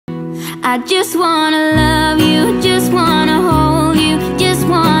I just wanna love you, just wanna hold you, just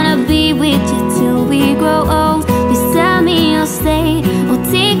wanna be with you till we grow old. Please tell me you'll stay or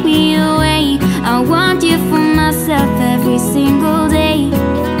take me away. I want you for myself every single day.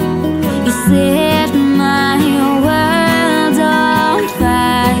 You set my world on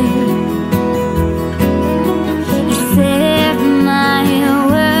fire. You set my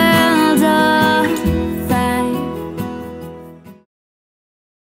world on fire.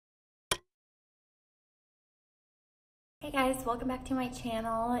 Hey guys, welcome back to my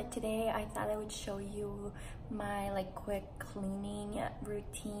channel. Today I thought I would show you my quick cleaning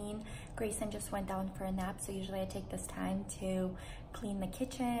routine. Grayson just went down for a nap, so usually I take this time to clean the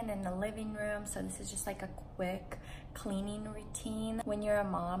kitchen and the living room. So this is just a quick cleaning routine. When you're a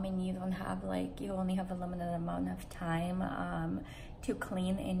mom and you don't have you only have a limited amount of time to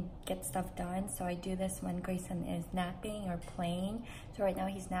clean and get stuff done. So I do this when Grayson is napping or playing. So right now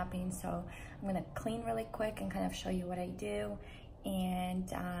he's napping, so I'm gonna clean really quick and kind of show you what I do. And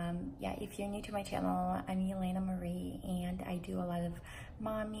yeah, if you're new to my channel, I'm Elena Marie and I do a lot of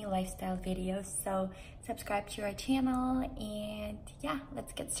mommy lifestyle videos. So subscribe to our channel and yeah,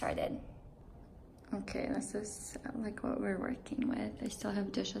 let's get started. Okay, this is what we're working with. I still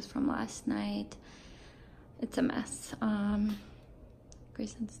have dishes from last night. It's a mess.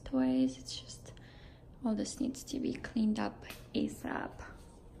 Grayson's toys, it's just all this needs to be cleaned up ASAP.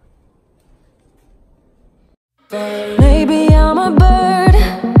 Maybe I'm a bird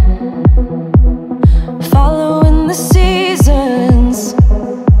following the seasons.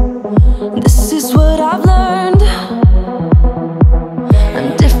 This is what I've learned.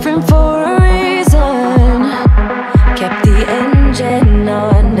 I'm different for a reason. Kept the engine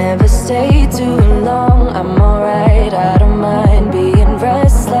on, never stay too long. I'm alright, I don't mind being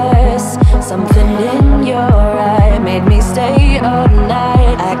restless. Something in your eye made me stay up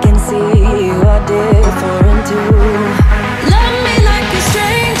night. I can see you are different too. Love me like a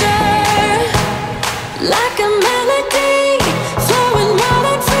stranger, like a melody flowing wild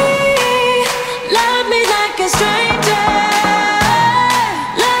and free. Love me like a stranger,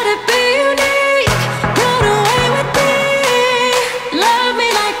 let it be unique. Run away with me. Love me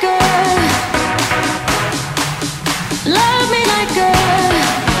like a, love me like a,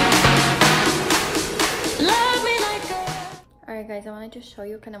 love me like a. Alright guys, I wanted to show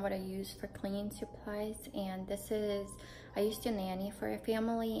you kind of what I use for cleaning supplies. And this is, I used to nanny for a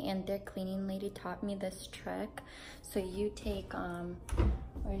family and their cleaning lady taught me this trick. So you take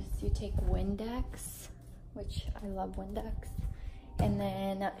Windex, which I love Windex, and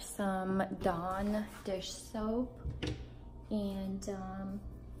then some Dawn dish soap, and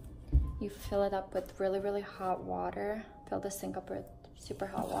you fill it up with really hot water. Fill the sink up with super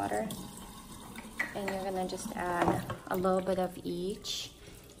hot water, and you're gonna just add a little bit of each,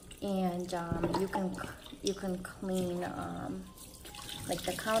 and you can clean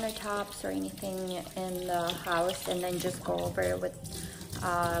the countertops or anything in the house, and then just go over it with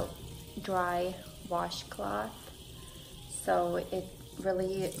dry washcloth. So it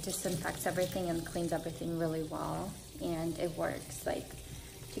really disinfects everything and cleans everything really well, and it works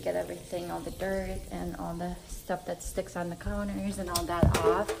to get everything, all the dirt and all the stuff that sticks on the counters and all that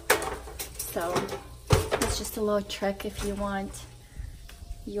off. So it's just a little trick if you want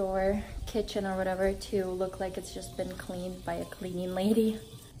your kitchen or whatever to look like it's just been cleaned by a cleaning lady.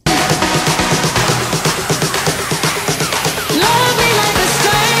 Love me like a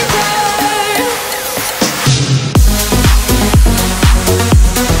stranger.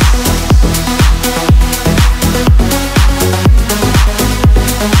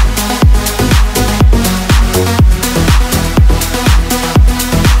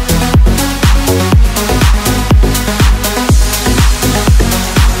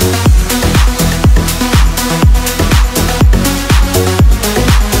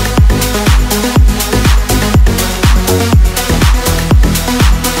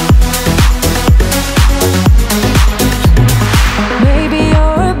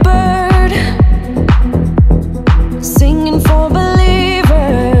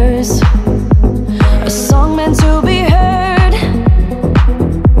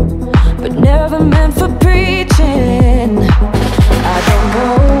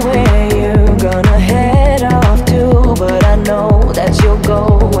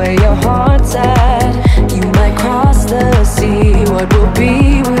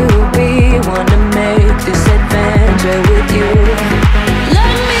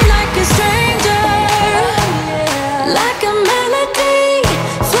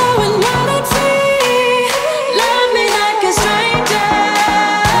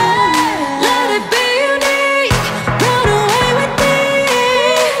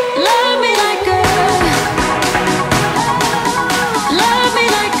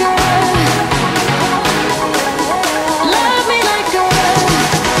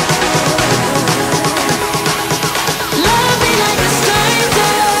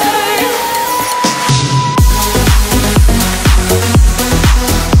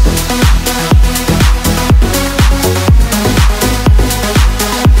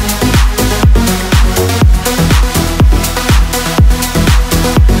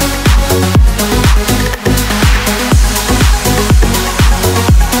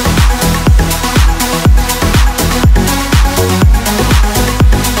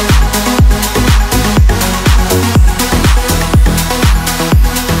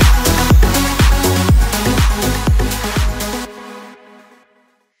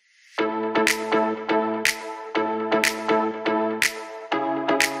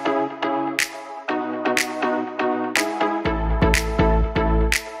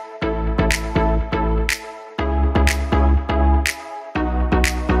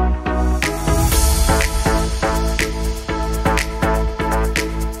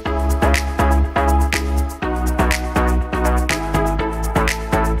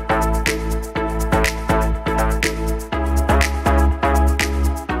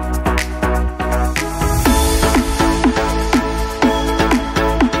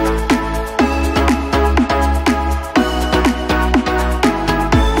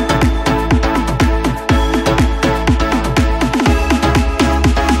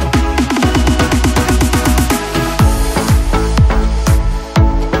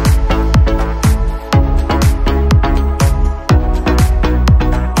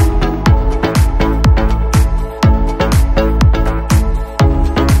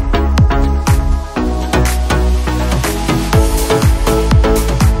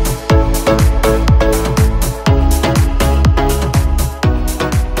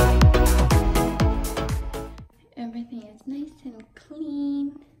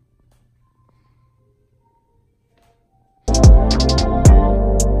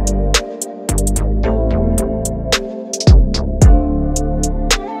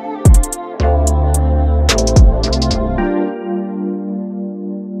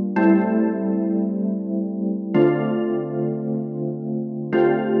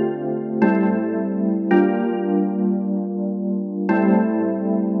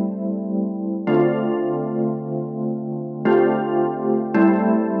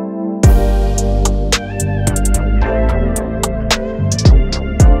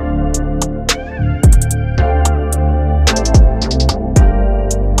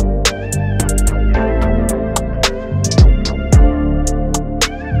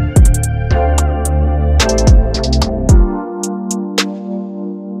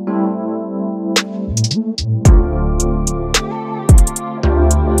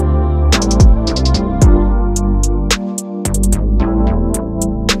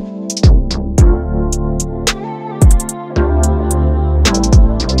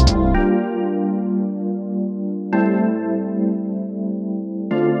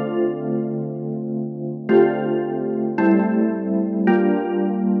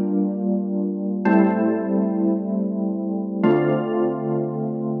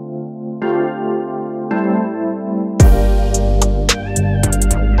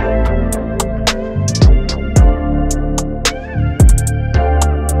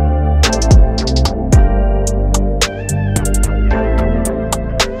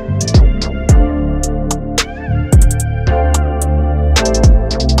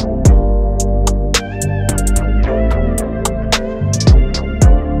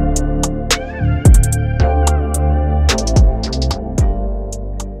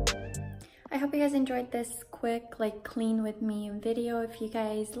 quick like clean with me video. If you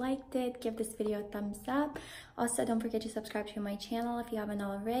guys liked it, give this video a thumbs up. Also, don't forget to subscribe to my channel if you haven't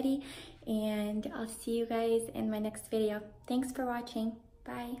already, and I'll see you guys in my next video. Thanks for watching.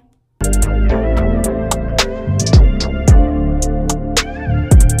 Bye.